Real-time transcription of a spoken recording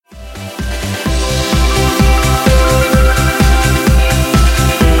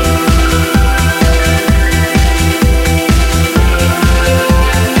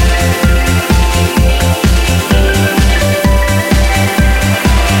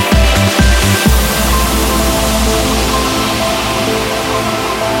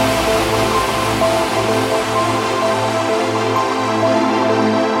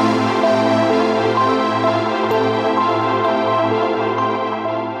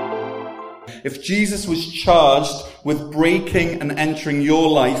If Jesus was charged with breaking and entering your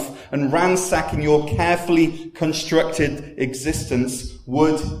life and ransacking your carefully constructed existence,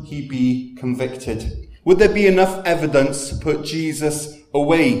 would he be convicted? Would there be enough evidence to put Jesus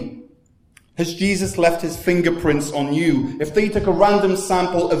away? Has Jesus left his fingerprints on you? If they took a random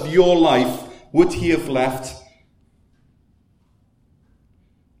sample of your life, would he have left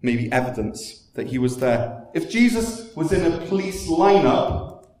maybe evidence that he was there? If Jesus was in a police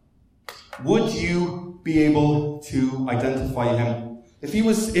lineup, would you be able to identify him? If you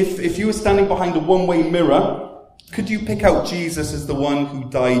were standing behind a one-way mirror, could you pick out Jesus as the one who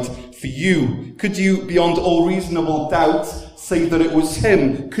died for you? Could you, beyond all reasonable doubt, say that it was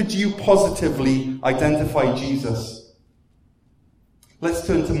him? Could you positively identify Jesus? Let's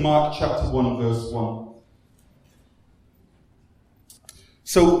turn to Mark chapter 1, verse 1.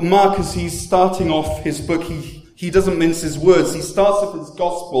 So Mark, as he's starting off his book, he doesn't mince his words. He starts off his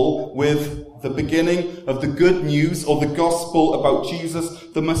gospel with the beginning of the good news, or the gospel about Jesus,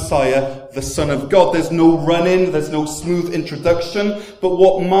 the Messiah, the Son of God. There's no run-in, there's no smooth introduction, but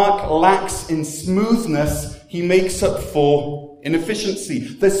what Mark lacks in smoothness, he makes up for in efficiency.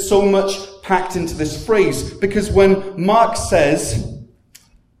 There's so much packed into this phrase, because when Mark says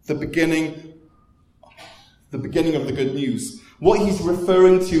the beginning of the good news, what he's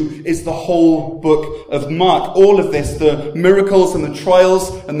referring to is the whole book of Mark. All of this, the miracles and the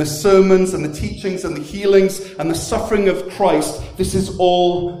trials and the sermons and the teachings and the healings and the suffering of Christ, this is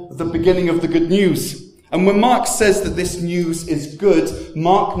all the beginning of the good news. And when Mark says that this news is good,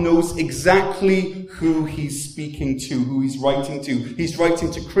 Mark knows exactly who he's speaking to, who he's writing to. He's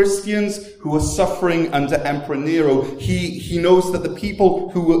writing to Christians who are suffering under Emperor Nero. He knows that the people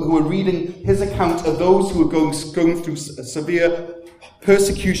who are reading his account are those who are going through severe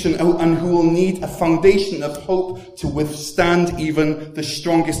persecution and who will need a foundation of hope to withstand even the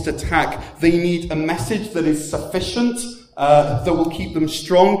strongest attack. They need a message that is sufficient, that will keep them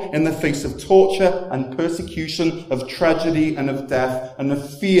strong in the face of torture and persecution, of tragedy and of death, and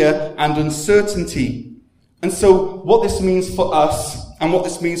of fear and uncertainty. And so what this means for us, and what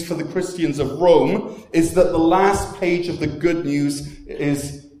this means for the Christians of Rome, is that the last page of the good news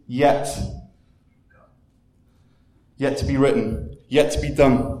is yet to be written, yet to be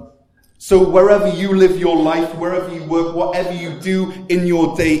done. So wherever you live your life, wherever you work, whatever you do in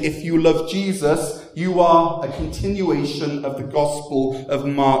your day, if you love Jesus, you are a continuation of the Gospel of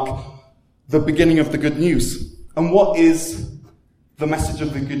Mark, the beginning of the good news. And what is the message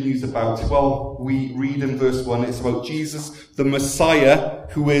of the good news about? Well, we read in verse 1, it's about Jesus, the Messiah,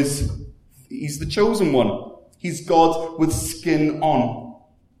 he's the chosen one. He's God with skin on.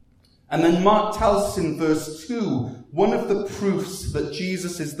 And then Mark tells us in verse 2, one of the proofs that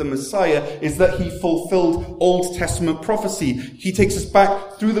Jesus is the Messiah is that he fulfilled Old Testament prophecy. He takes us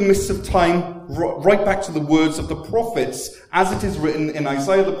back through the mists of time, right back to the words of the prophets, as it is written in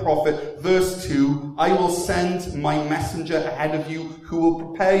Isaiah the prophet, verse 2, I will send my messenger ahead of you who will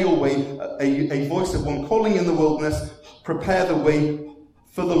prepare your way, a voice of one calling in the wilderness, prepare the way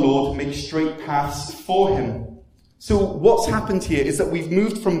for the Lord, make straight paths for him. So what's happened here is that we've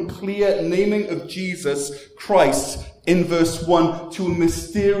moved from clear naming of Jesus Christ in verse 1 to a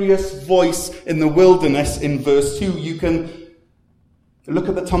mysterious voice in the wilderness in verse 2. You can look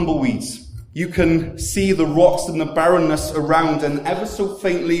at the tumbleweeds. You can see the rocks and the barrenness around, and ever so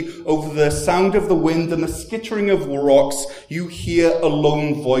faintly over the sound of the wind and the skittering of rocks, you hear a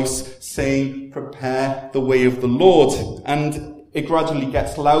lone voice saying, prepare the way of the Lord. And it gradually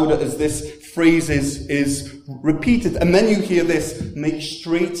gets louder as this phrase is repeated. And then you hear this, make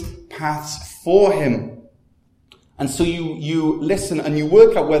straight paths for him. And so you listen and you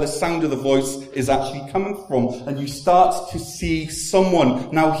work out where the sound of the voice is actually coming from. And you start to see someone.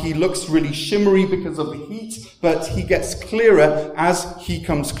 Now he looks really shimmery because of the heat, but he gets clearer as he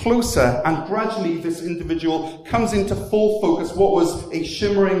comes closer. And gradually this individual comes into full focus. What was a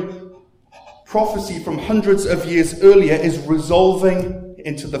shimmering prophecy from hundreds of years earlier is resolving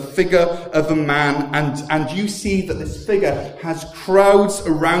into the figure of a man, and you see that this figure has crowds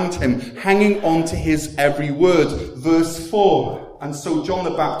around him, hanging on to his every word. Verse 4, and so John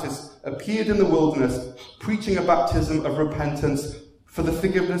the Baptist appeared in the wilderness, preaching a baptism of repentance for the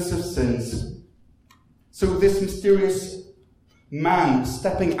forgiveness of sins. So this mysterious man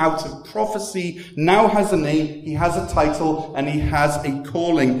stepping out of prophecy now has a name, he has a title, and he has a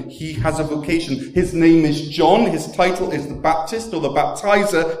calling. He has a vocation. His name is John. His title is the Baptist or the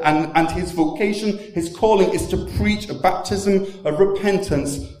Baptizer, and his vocation, his calling is to preach a baptism of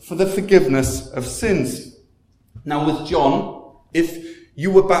repentance for the forgiveness of sins. Now with John, if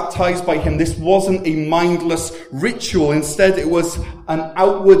You were baptized by him. This wasn't a mindless ritual. Instead, it was an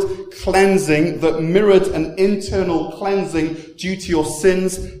outward cleansing that mirrored an internal cleansing due to your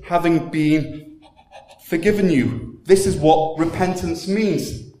sins having been forgiven you. This is what repentance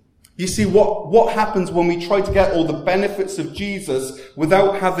means. You see, what happens when we try to get all the benefits of Jesus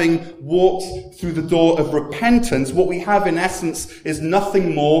without having walked through the door of repentance? What we have in essence is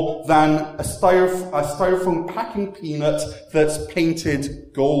nothing more than a styrofoam packing peanut that's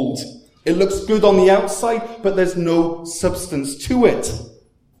painted gold. It looks good on the outside, but there's no substance to it.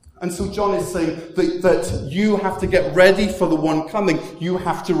 And so John is saying that you have to get ready for the one coming. You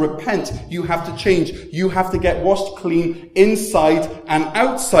have to repent. You have to change. You have to get washed clean inside and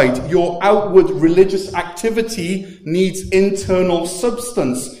outside. Your outward religious activity needs internal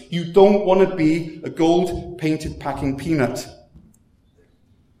substance. You don't want to be a gold-painted packing peanut.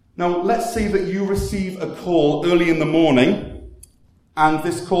 Now, let's say that you receive a call early in the morning, and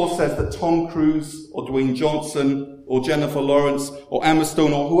this call says that Tom Cruise or Dwayne Johnson or Jennifer Lawrence, or Emma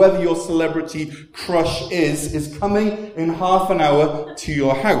Stone, or whoever your celebrity crush is coming in half an hour to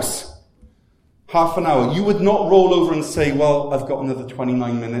your house. Half an hour. You would not roll over and say, well, I've got another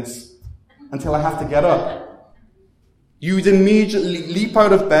 29 minutes until I have to get up. You'd immediately leap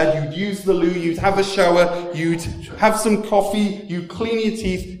out of bed, you'd use the loo, you'd have a shower, you'd have some coffee, you'd clean your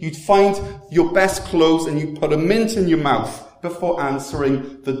teeth, you'd find your best clothes, and you'd put a mint in your mouth before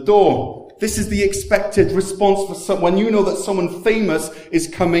answering the door. This is the expected response for when you know that someone famous is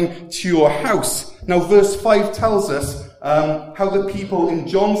coming to your house. Now, verse 5 tells us how the people in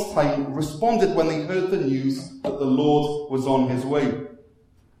John's time responded when they heard the news that the Lord was on his way.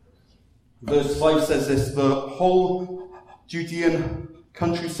 Verse 5 says this: the whole Judean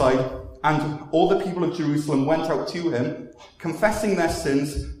countryside and all the people of Jerusalem went out to him, confessing their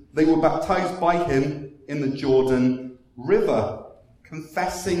sins. They were baptized by him in the Jordan River.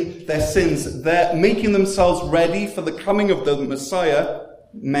 Confessing their sins, they're making themselves ready for the coming of the Messiah,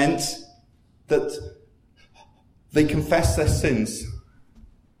 meant that they confessed their sins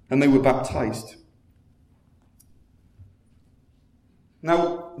and they were baptized.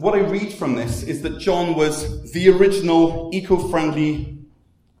 Now, what I read from this is that John was the original eco-friendly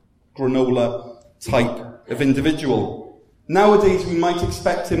granola type of individual. Nowadays, we might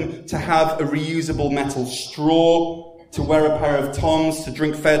expect him to have a reusable metal straw, to wear a pair of Toms, to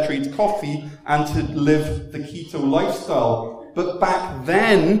drink fair trade coffee, and to live the keto lifestyle. But back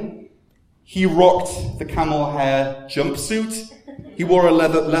then, he rocked the camel hair jumpsuit, he wore a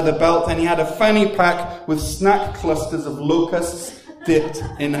leather belt, and he had a fanny pack with snack clusters of locusts dipped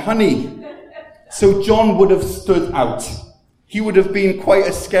in honey. So John would have stood out. He would have been quite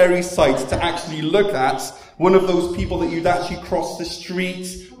a scary sight to actually look at. One of those people that you'd actually cross the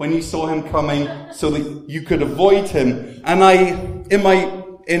street when you saw him coming so that you could avoid him. And in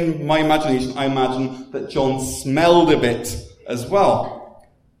my imagination, I imagine that John smelled a bit as well.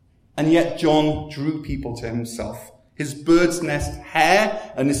 And yet John drew people to himself. His bird's nest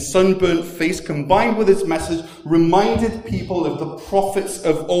hair and his sunburnt face, combined with his message, reminded people of the prophets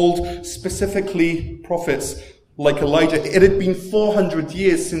of old, specifically prophets like Elijah. It had been 400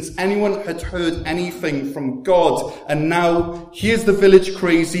 years since anyone had heard anything from God. And now, here's the village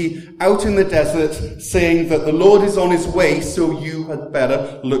crazy out in the desert saying that the Lord is on his way, so you had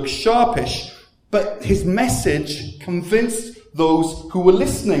better look sharpish. But his message convinced those who were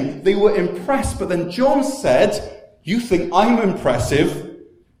listening. They were impressed. But then John said, you think I'm impressive?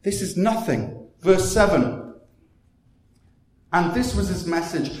 This is nothing. Verse 7. And this was his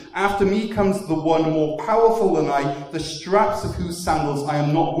message: after me comes the one more powerful than I, the straps of whose sandals I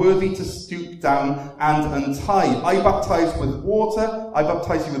am not worthy to stoop down and untie. I baptize you with water,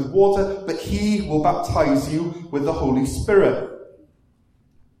 but he will baptize you with the Holy Spirit.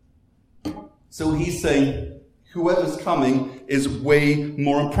 So he's saying, whoever's coming is way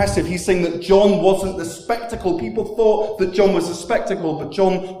more impressive. He's saying that John wasn't the spectacle. People thought that John was a spectacle, but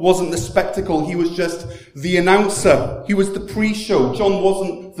John wasn't the spectacle. He was just the announcer. He was the pre-show. John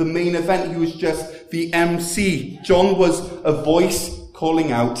wasn't the main event. He was just the MC. John was a voice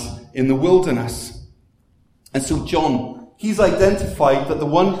calling out in the wilderness. And so John, he's identified that the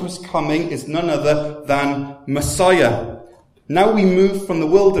one who's coming is none other than Messiah. Now we move from the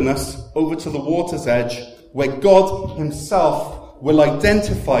wilderness over to the water's edge, where God himself will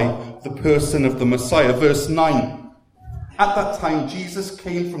identify the person of the Messiah. Verse 9. At that time, Jesus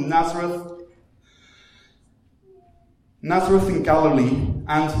came from Nazareth in Galilee,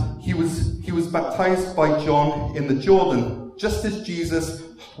 and he was baptized by John in the Jordan. just as Jesus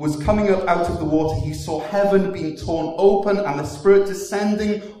was coming up out of the water, he saw heaven being torn open and the Spirit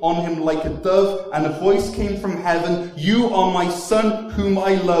descending on him like a dove, and a voice came from heaven, "You are my Son, whom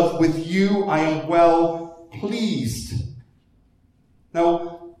I love. With you I am well pleased."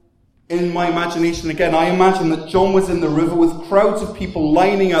 Now, in my imagination again, I imagine that John was in the river with crowds of people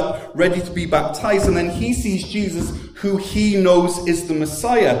lining up, ready to be baptized, and then he sees Jesus, who he knows is the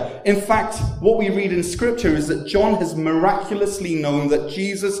Messiah. In fact, what we read in Scripture is that John has miraculously known that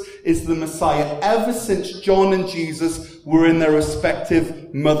Jesus is the Messiah ever since John and Jesus were in their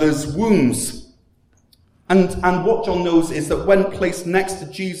respective mothers' wombs. And what John knows is that when placed next to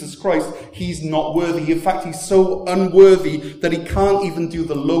Jesus Christ, he's not worthy. In fact, he's so unworthy that he can't even do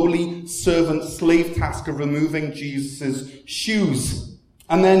the lowly servant slave task of removing Jesus' shoes.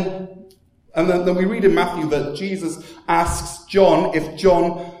 And then we read in Matthew that Jesus asks John if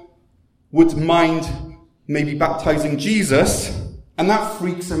John would mind maybe baptizing Jesus, and that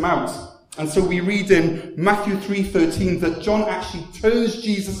freaks him out. And so we read in Matthew 3:13 that John actually turns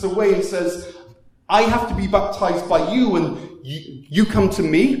Jesus away and says, "I have to be baptized by you, and you come to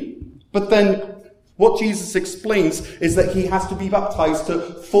me?" But then what Jesus explains is that he has to be baptized to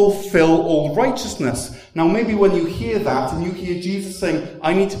fulfill all righteousness. Now, maybe when you hear that and you hear Jesus saying,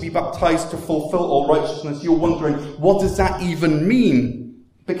 "I need to be baptized to fulfill all righteousness," you're wondering, what does that even mean?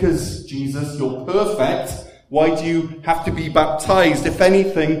 Because, Jesus, you're perfect. Why do you have to be baptized? If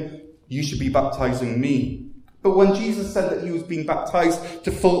anything, you should be baptizing me. But when Jesus said that he was being baptized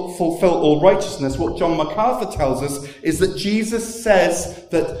to fulfill all righteousness, what John MacArthur tells us is that Jesus says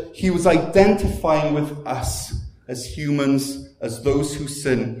that he was identifying with us as humans, as those who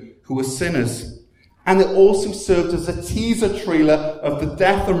sin, who are sinners. And it also served as a teaser trailer of the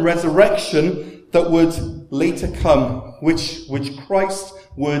death and resurrection that would later come, which Christ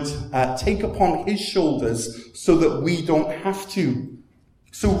would take upon his shoulders so that we don't have to.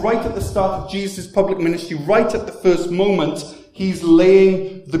 So right at the start of Jesus' public ministry, right at the first moment, he's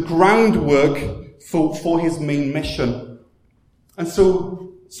laying the groundwork for his main mission. And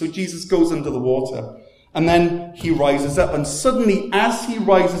so Jesus goes under the water. And then he rises up. And suddenly, as he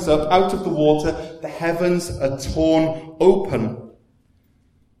rises up out of the water, the heavens are torn open.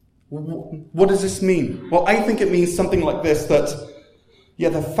 What does this mean? Well, I think it means something like this, that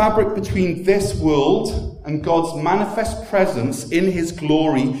the fabric between this world and God's manifest presence in his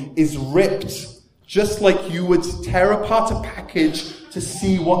glory is ripped, just like you would tear apart a package to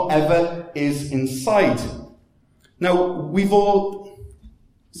see whatever is inside. Now, we've all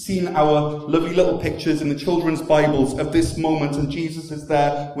seen our lovely little pictures in the children's Bibles of this moment, and Jesus is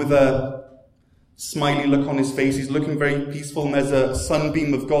there with a smiley look on his face. He's looking very peaceful, and there's a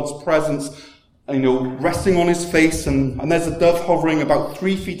sunbeam of God's presence resting on his face, and there's a dove hovering about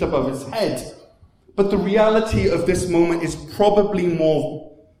 3 feet above his head. But the reality of this moment is probably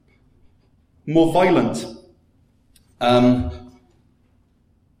more violent.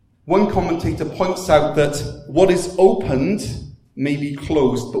 One commentator points out that what is opened may be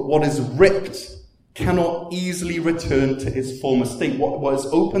closed, but what is ripped cannot easily return to its former state. What is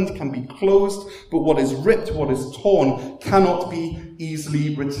opened can be closed, but what is ripped, what is torn, cannot be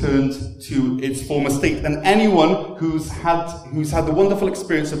easily returned to its former state. And anyone who's had the wonderful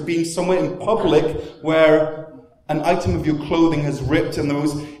experience of being somewhere in public where an item of your clothing has ripped in the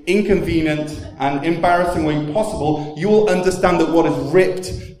most inconvenient and embarrassing way possible, you will understand that what is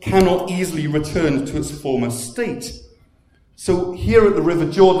ripped cannot easily return to its former state. So here at the River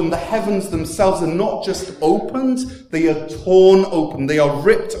Jordan, the heavens themselves are not just opened, they are torn open, they are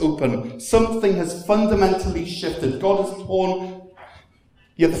ripped open. Something has fundamentally shifted. God has torn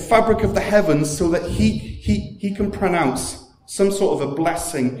the fabric of the heavens so that he can pronounce some sort of a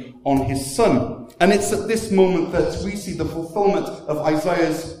blessing on his Son. And it's at this moment that we see the fulfillment of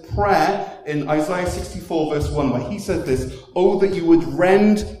Isaiah's prayer in Isaiah 64 verse 1, where he said this, "Oh, that you would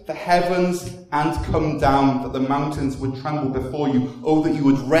rend the heavens and come down, that the mountains would tremble before you. Oh, that you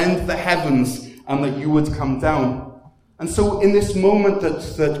would rend the heavens and that you would come down." And so in this moment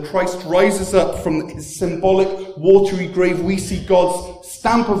that Christ rises up from his symbolic watery grave, we see God's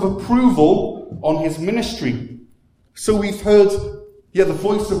stamp of approval on his ministry. So we've heard the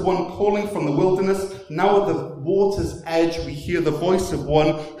voice of one calling from the wilderness. Now at the water's edge, we hear the voice of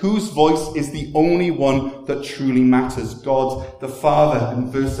one whose voice is the only one that truly matters. God the Father,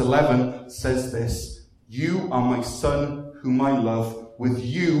 in verse 11, says this, "You are my Son, whom I love. With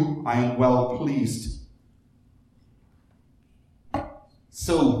you I am well pleased."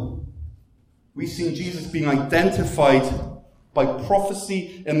 So, we've seen Jesus being identified by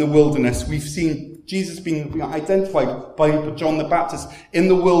prophecy in the wilderness. We've seen Jesus being identified by John the Baptist in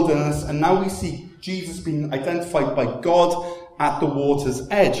the wilderness, and now we see Jesus being identified by God at the water's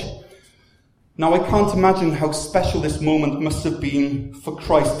edge. Now, I can't imagine how special this moment must have been for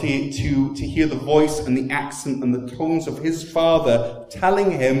Christ to hear the voice and the accent and the tones of his Father telling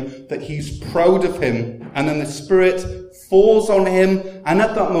him that he's proud of him. And then the Spirit falls on him, and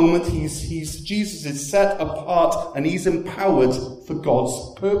at that moment, Jesus is set apart and he's empowered for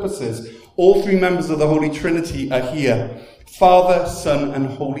God's purposes. All three members of the Holy Trinity are here: Father, Son, and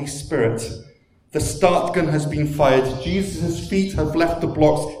Holy Spirit. The start gun has been fired. Jesus' feet have left the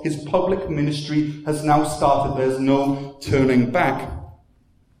blocks. His public ministry has now started. There's no turning back.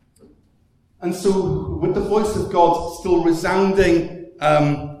 And so, with the voice of God still resounding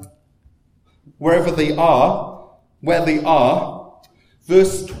where they are,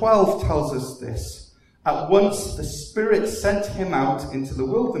 verse 12 tells us this. At once the Spirit sent him out into the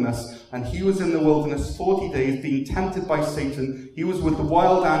wilderness, and he was in the wilderness 40 days, being tempted by Satan. He was with the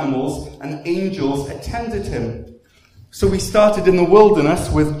wild animals, and angels attended him. So we started in the wilderness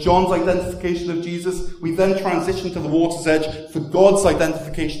with John's identification of Jesus. We then transitioned to the water's edge for God's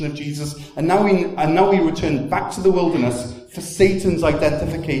identification of Jesus. And now we return back to the wilderness for Satan's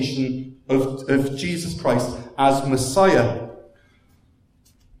identification of Jesus Christ as Messiah.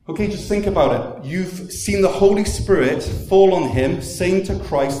 Okay, just think about it. You've seen the Holy Spirit fall on him, saying to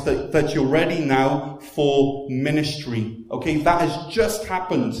Christ that you're ready now for ministry. Okay, that has just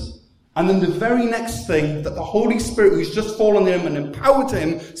happened. And then the very next thing that the Holy Spirit, who's just fallen on him and empowered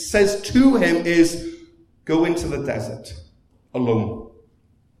him, says to him is, go into the desert alone.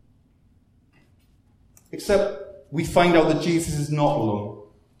 Except we find out that Jesus is not alone.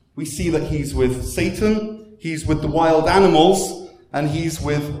 We see that he's with Satan, he's with the wild animals, and he's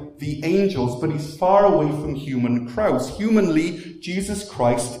with the angels, but he's far away from human crowds. Humanly, Jesus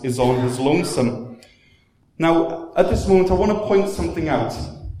Christ is on his lonesome. Now, at this moment, I want to point something out.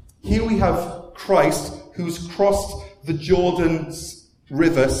 Here we have Christ, who's crossed the Jordan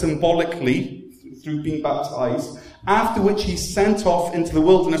River symbolically through being baptized, after which he's sent off into the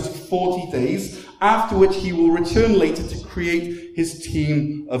wilderness for 40 days, after which he will return later to create his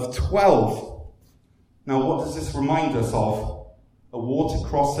team of 12. Now, what does this remind us of? A water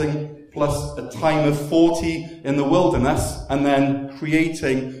crossing plus a time of 40 in the wilderness and then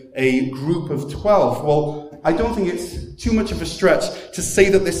creating a group of 12. Well, I don't think it's too much of a stretch to say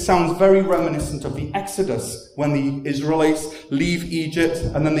that this sounds very reminiscent of the Exodus, when the Israelites leave Egypt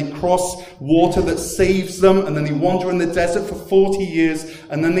and then they cross water that saves them, and then they wander in the desert for 40 years,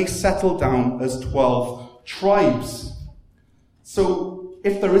 and then they settle down as 12 tribes. So,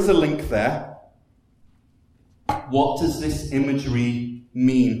 if there is a link there, what does this imagery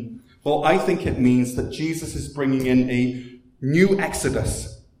mean? Well, I think it means that Jesus is bringing in a new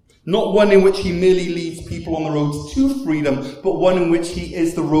Exodus. Not one in which he merely leads people on the road to freedom, but one in which he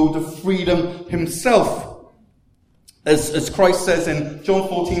is the road of freedom himself. As Christ says in John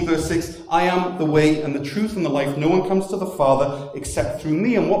 14 verse 6, I am the way and the truth and the life. No one comes to the Father except through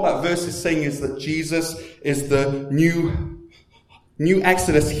me. And what that verse is saying is that Jesus is the new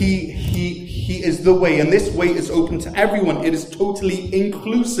Exodus. He is the way, and this way is open to everyone. It is totally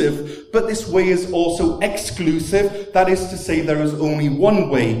inclusive, but this way is also exclusive. That is to say, there is only one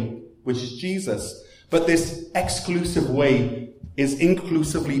way, which is Jesus. But this exclusive way is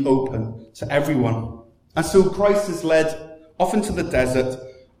inclusively open to everyone. And so Christ is led off into the desert,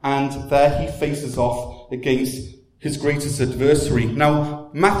 and there he faces off against his greatest adversary.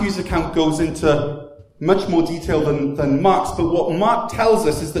 Now, Matthew's account goes into much more detail than Mark's, but what Mark tells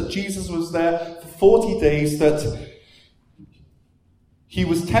us is that Jesus was there for 40 days, that he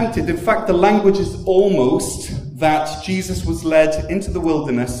was tempted. In fact, the language is almost that Jesus was led into the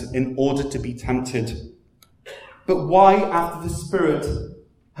wilderness in order to be tempted. But why, after the Spirit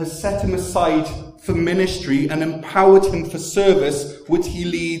has set him aside for ministry and empowered him for service, would he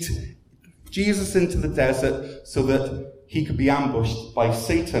lead Jesus into the desert so that he could be ambushed by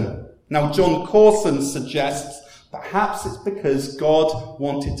Satan? Now, John Corson suggests perhaps it's because God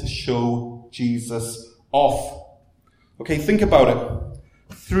wanted to show Jesus off. Okay, think about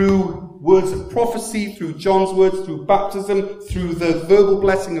it. Through words of prophecy, through John's words, through baptism, through the verbal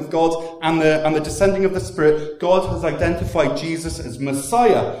blessing of God and the descending of the Spirit, God has identified Jesus as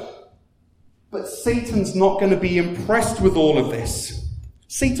Messiah. But Satan's not going to be impressed with all of this.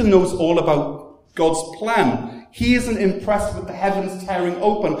 Satan knows all about God's plan. He isn't impressed with the heavens tearing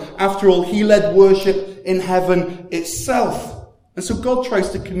open. After all, he led worship in heaven itself. And so God tries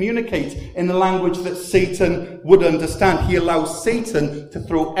to communicate in a language that Satan would understand. He allows Satan to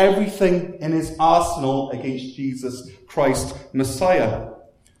throw everything in his arsenal against Jesus Christ, Messiah.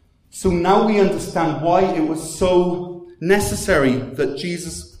 So now we understand why it was so necessary that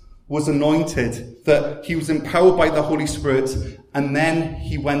Jesus was anointed that he was empowered by the Holy Spirit, and then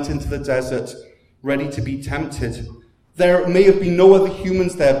he went into the desert ready to be tempted. There may have been no other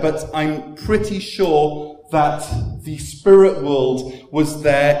humans there, but I'm pretty sure that the spirit world was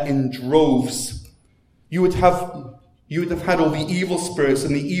there in droves. You would have had all the evil spirits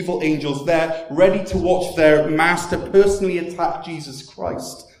and the evil angels there, ready to watch their master personally attack Jesus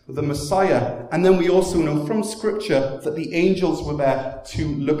Christ, the Messiah. And then we also know from Scripture that the angels were there to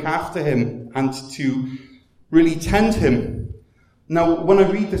look after him and to really tend him. Now, when I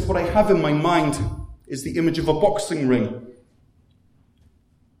read this, what I have in my mind is the image of a boxing ring.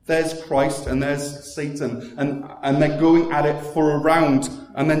 There's Christ and there's Satan, and they're going at it for a round.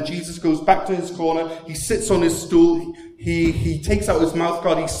 And then Jesus goes back to his corner, he sits on his stool, he takes out his mouth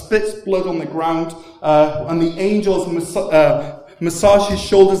guard, he spits blood on the ground, and the angels massage his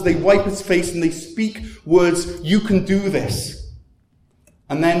shoulders, they wipe his face, and they speak words, "You can do this."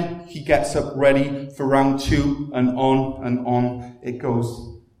 And then he gets up ready for round 2, and on it goes.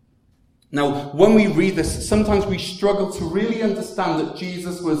 Now, when we read this, sometimes we struggle to really understand that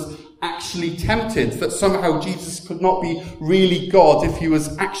Jesus was actually tempted, that somehow Jesus could not be really God if he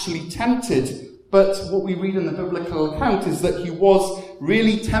was actually tempted. But what we read in the biblical account is that he was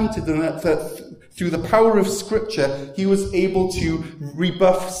really tempted, and that through the power of Scripture, he was able to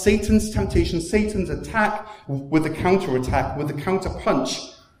rebuff Satan's temptation, Satan's attack with a counterattack, with a counterpunch.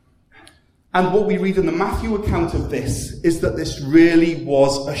 And what we read in the Matthew account of this is that this really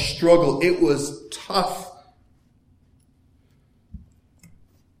was a struggle. It was tough.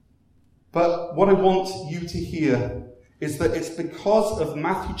 But what I want you to hear is that it's because of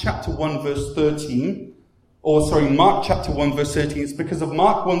Matthew chapter 1 verse 13, Mark chapter 1 verse 13, it's because of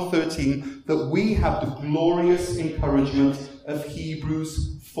Mark 1:13 that we have the glorious encouragement of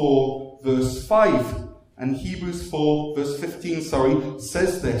Hebrews 4 verse 5. And Hebrews 4 verse 15,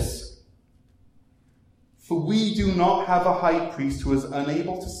 says this: "For we do not have a high priest who is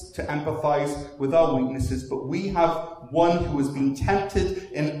unable to empathize with our weaknesses, but we have one who has been tempted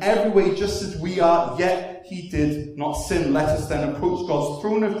in every way just as we are, yet he did not sin. Let us then approach God's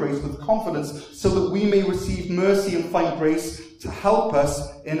throne of grace with confidence so that we may receive mercy and find grace to help us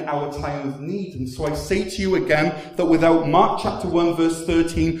in our time of need." And so I say to you again that without Mark chapter 1 verse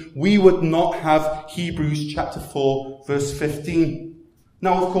 13, we would not have Hebrews chapter 4 verse 15.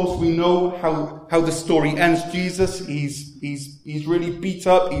 Now, of course, we know how the story ends. Jesus, he's really beat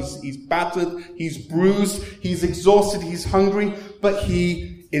up, he's battered, he's bruised, he's exhausted, he's hungry, but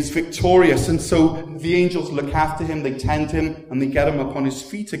he is victorious. And so the angels look after him, they tend him, and they get him upon his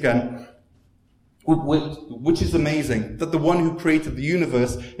feet again. Which is amazing, that the one who created the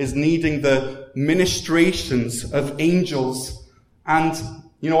universe is needing the ministrations of angels. And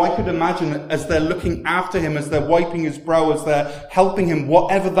I could imagine as they're looking after him, as they're wiping his brow, as they're helping him,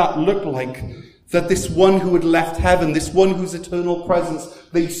 whatever that looked like, that this one who had left heaven, this one whose eternal presence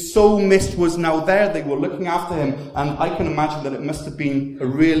they so missed was now there. They were looking after him. And I can imagine that it must have been a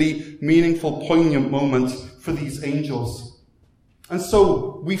really meaningful, poignant moment for these angels. And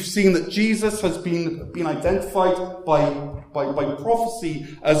so we've seen that Jesus has been identified by prophecy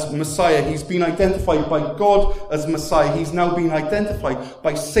as Messiah. He's been identified by God as Messiah. He's now been identified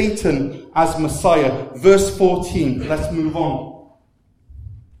by Satan as Messiah. Verse 14. Let's move on.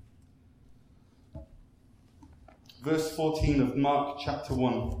 Verse 14 of Mark chapter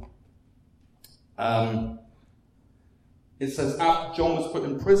 1. It says, "After John was put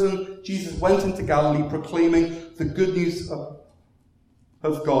in prison, Jesus went into Galilee proclaiming the good news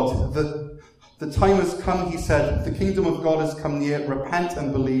of God. The time has come," he said, "the kingdom of God has come near. Repent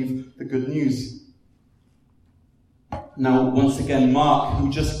and believe the good news." Now, once again, Mark, who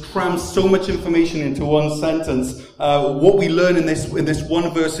just crams so much information into one sentence, what we learn in this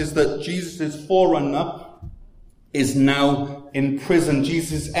one verse is that Jesus' forerunner is now in prison.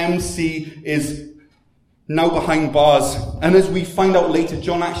 Jesus' MC is now behind bars. And as we find out later,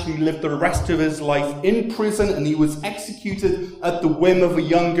 John actually lived the rest of his life in prison, and he was executed at the whim of a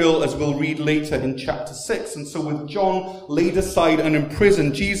young girl, as we'll read later in chapter 6. And so with John laid aside and in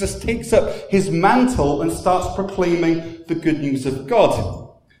prison, Jesus takes up his mantle and starts proclaiming the good news of God.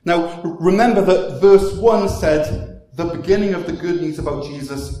 Now, remember that verse 1 said the beginning of the good news about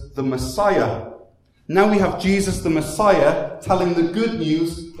Jesus, the Messiah. Now we have Jesus the Messiah telling the good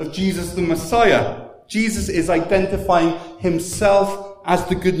news of Jesus the Messiah. Jesus is identifying himself as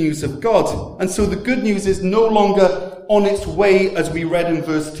the good news of God. And so the good news is no longer on its way, as we read in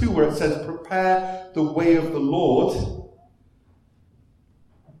verse 2, where it says, "Prepare the way of the Lord."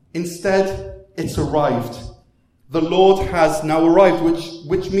 Instead, it's arrived. The Lord has now arrived,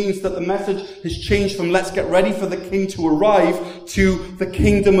 which means that the message has changed from "let's get ready for the King to arrive" to "the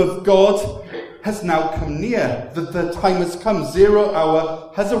kingdom of God has now come near. The time has come. 0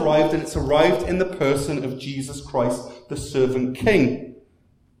 hour has arrived, and it's arrived in the person of Jesus Christ, the servant king.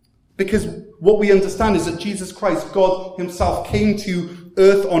 Because what we understand is that Jesus Christ, God himself, came to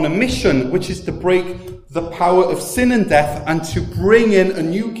earth on a mission, which is to break the power of sin and death and to bring in a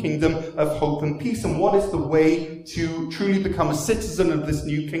new kingdom of hope and peace. And what is the way to truly become a citizen of this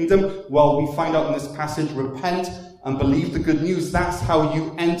new kingdom? Well, we find out in this passage, repent and believe the good news. That's how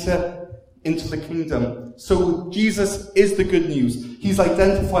you enter into the kingdom. So Jesus is the good news. He's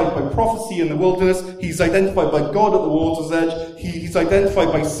identified by prophecy in the wilderness. He's identified by God at the water's edge. He's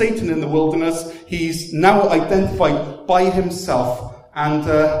identified by Satan in the wilderness. He's now identified by himself. And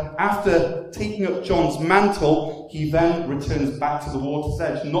after taking up John's mantle, he then returns back to the water's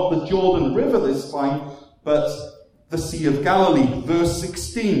edge. Not the Jordan River this time, but the Sea of Galilee. Verse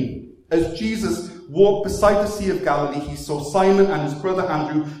 16. As Jesus walked beside the Sea of Galilee, he saw Simon and his brother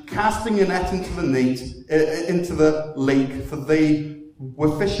Andrew casting a net into the lake, for they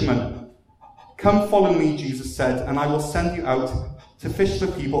were fishermen. Come follow me, Jesus said, and I will send you out to fish for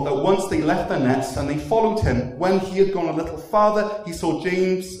people. At once they left their nets and they followed him. When he had gone a little farther, he saw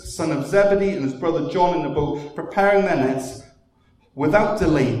James, son of Zebedee, and his brother John in the boat preparing their nets. Without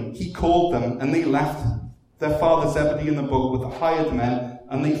delay, he called them, and they left their father Zebedee in the boat with the hired men,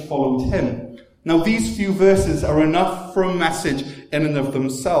 and they followed him. Now, these few verses are enough for a message in and of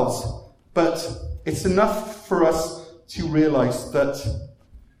themselves, but it's enough for us to realize that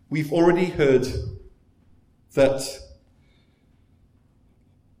we've already heard that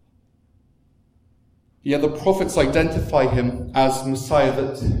the prophets identify him as Messiah,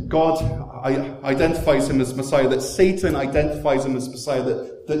 that God identifies him as Messiah, that Satan identifies him as Messiah,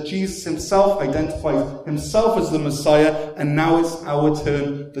 that Jesus himself identifies himself as the Messiah, and now it's our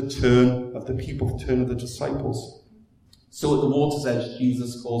turn, the turn of the people, the turn of the disciples. So at the water's edge,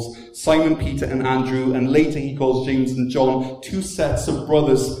 Jesus calls Simon, Peter, and Andrew, and later he calls James and John, 2 sets of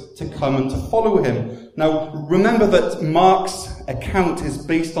brothers, to come and to follow him. Now, remember that Mark's account is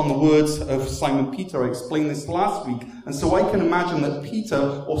based on the words of Simon Peter. I explained this last week. And so I can imagine that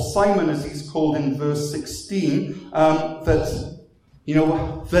Peter, or Simon as he's called in verse 16, that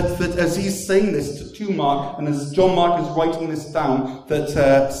as he's saying this to Mark, and as John Mark is writing this down,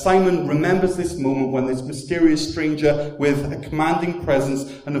 that Simon remembers this moment when this mysterious stranger with a commanding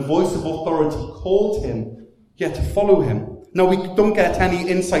presence and a voice of authority called him, to follow him. Now, we don't get any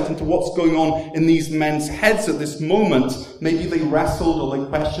insight into what's going on in these men's heads at this moment. Maybe they wrestled or they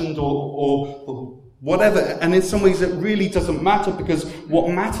questioned or whatever. And in some ways it really doesn't matter, because what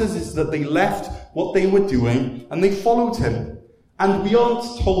matters is that they left what they were doing and they followed him. And we aren't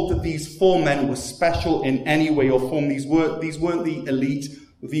told that these 4 men were special in any way or form. These weren't the elite.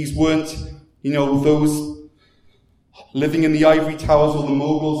 These weren't, those living in the ivory towers or the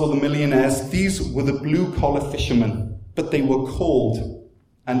moguls or the millionaires. These were the blue-collar fishermen. But they were called.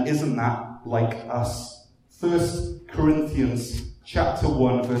 And isn't that like us? 1 Corinthians chapter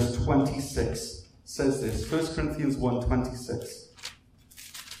 1, verse 26 says this. 1 Corinthians 1, 26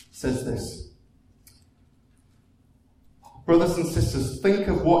 says this. Brothers and sisters, think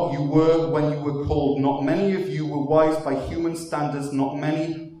of what you were when you were called. Not many of you were wise by human standards. Not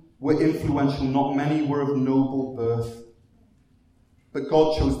many were influential. Not many were of noble birth. But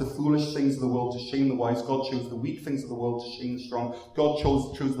God chose the foolish things of the world to shame the wise. God chose the weak things of the world to shame the strong. God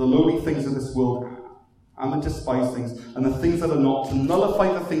chose the lowly things of this world and the despised things and the things that are not, to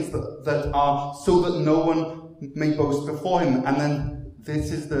nullify the things that are, so that no one may boast before him. And then this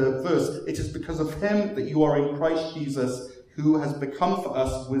is the verse. It is because of him that you are in Christ Jesus, who has become for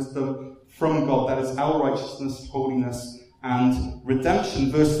us wisdom from God. That is our righteousness, holiness, and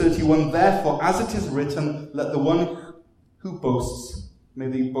redemption. Verse 31, therefore, as it is written, let the one who boasts, may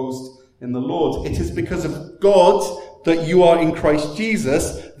they boast in the Lord. It is because of God that you are in Christ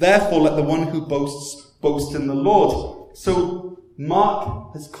Jesus. Therefore, let the one who boasts, boast in the Lord. So,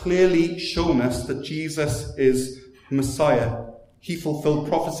 Mark has clearly shown us that Jesus is Messiah. He fulfilled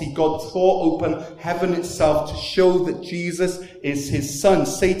prophecy. God tore open heaven itself to show that Jesus is his son.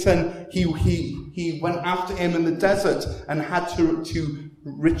 Satan, he went after him in the desert and had to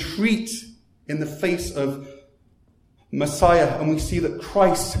retreat in the face of Messiah, and we see that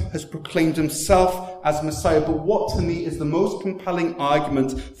Christ has proclaimed himself as Messiah. But what to me is the most compelling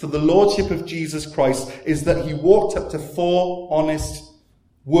argument for the lordship of Jesus Christ is that he walked up to 4 honest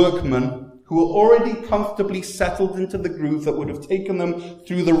workmen who were already comfortably settled into the groove that would have taken them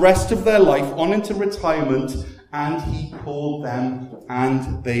through the rest of their life on into retirement, and he called them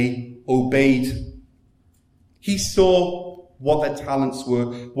and they obeyed. He saw what their talents were,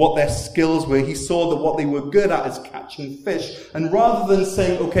 what their skills were. He saw that what they were good at is catching fish. And rather than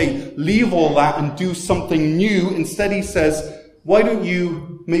saying, okay, leave all that and do something new, instead he says, why don't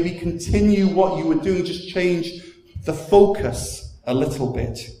you maybe continue what you were doing, just change the focus a little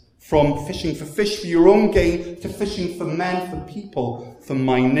bit from fishing for fish for your own gain to fishing for men, for people, for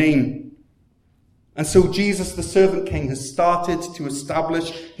my name. And so Jesus, the servant king, has started to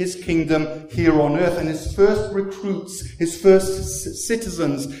establish his kingdom here on earth. And his first recruits, his first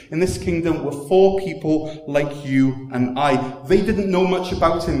citizens in this kingdom were 4 people like you and I. They didn't know much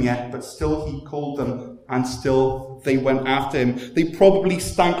about him yet, but still he called them, and still they went after him. They probably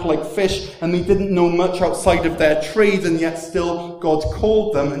stank like fish, and they didn't know much outside of their trade, and yet still God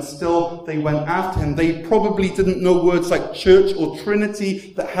called them, and still they went after him. They probably didn't know words like church or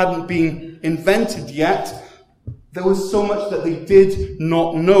Trinity that hadn't been invented yet. There was so much that they did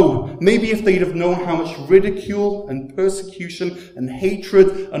not know. Maybe if they'd have known how much ridicule and persecution and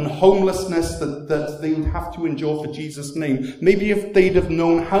hatred and homelessness that they would have to endure for Jesus' name. Maybe if they'd have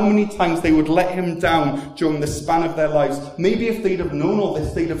known how many times they would let him down during the span of their lives. Maybe if they'd have known all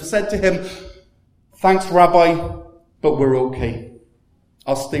this, they'd have said to him, thanks, Rabbi, but we're okay.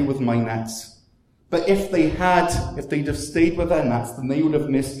 I'll stay with my nets. But if they'd have stayed with their nets, then they would have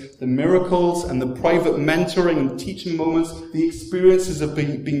missed the miracles and the private mentoring and teaching moments, the experiences of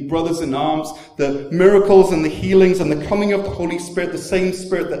being brothers in arms, the miracles and the healings and the coming of the Holy Spirit, the same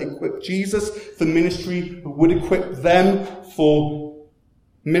Spirit that equipped Jesus for ministry, would equip them for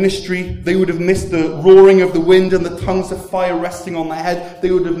ministry. They would have missed the roaring of the wind and the tongues of fire resting on their head.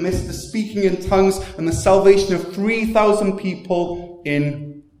 They would have missed the speaking in tongues and the salvation of 3,000 people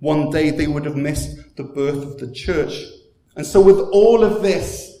in one day. They would have missed the birth of the church. And so with all of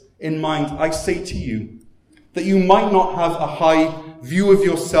this in mind, I say to you that you might not have a high view of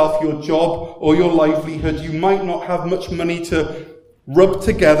yourself, your job, or your livelihood. You might not have much money to rub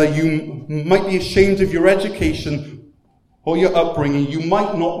together. You might be ashamed of your education or your upbringing. You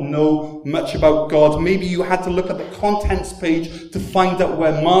might not know much about God. Maybe you had to look at the contents page to find out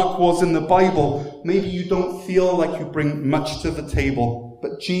where Mark was in the Bible. Maybe you don't feel like you bring much to the table.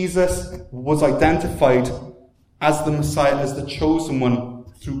 But Jesus was identified as the Messiah, as the chosen one,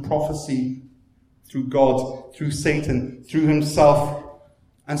 through prophecy, through God, through Satan, through himself.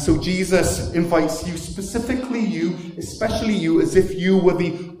 And so Jesus invites you, specifically you, especially you, as if you were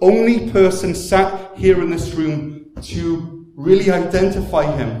the only person sat here in this room, to really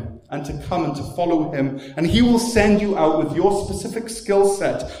identify him and to come and to follow him. And he will send you out with your specific skill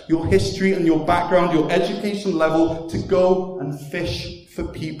set, your history and your background, your education level, to go and fish for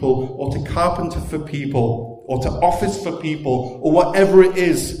people, or to carpenter for people, or to office for people, or whatever it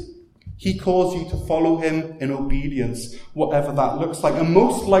is. He calls you to follow him in obedience, whatever that looks like. And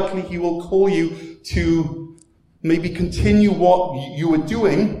most likely he will call you to maybe continue what you were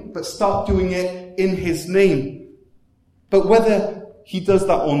doing, but start doing it in his name. But whether he does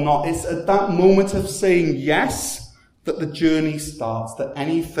that or not, it's at that moment of saying yes that the journey starts, that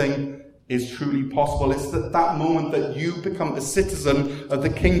anything is truly possible. It's at that moment that you become a citizen of the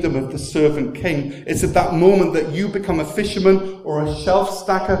kingdom of the servant king. It's at that moment that you become a fisherman or a shelf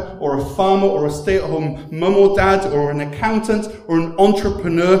stacker or a farmer or a stay-at-home mum or dad or an accountant or an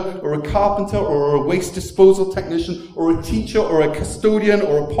entrepreneur or a carpenter or a waste disposal technician or a teacher or a custodian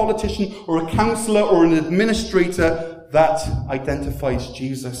or a politician or a counselor or an administrator that identifies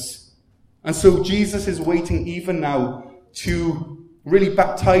Jesus. And so Jesus is waiting even now to really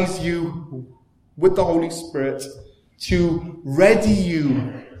baptize you with the Holy Spirit, to ready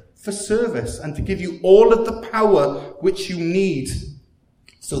you for service and to give you all of the power which you need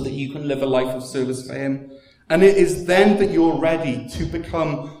so that you can live a life of service for him. And it is then that you're ready to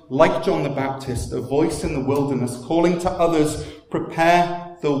become like John the Baptist, a voice in the wilderness, calling to others,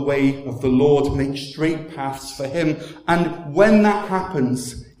 prepare the way of the Lord, make straight paths for him. And when that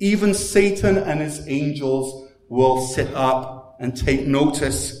happens, even Satan and his angels will sit up and take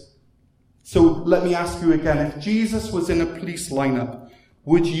notice. So let me ask you again, if Jesus was in a police lineup,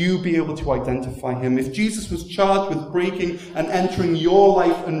 would you be able to identify him? If Jesus was charged with breaking and entering your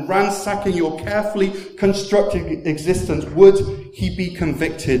life and ransacking your carefully constructed existence, would he be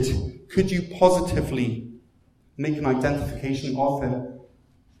convicted? Could you positively make an identification of him?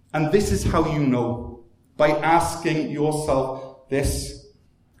 And this is how you know, by asking yourself this: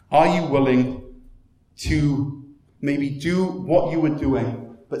 are you willing to maybe do what you were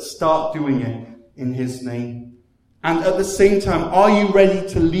doing, but start doing it in his name? And at the same time, are you ready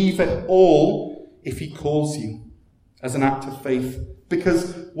to leave it all if he calls you, as an act of faith?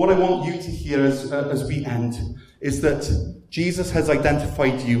 Because what I want you to hear as we end is that Jesus has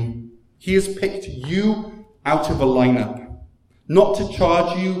identified you. He has picked you out of a lineup. not to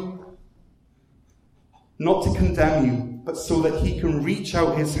charge you, not to condemn you, but so that he can reach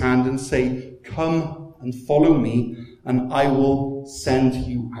out his hand and say, come and follow me, and I will send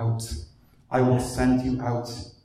you out. I will send you out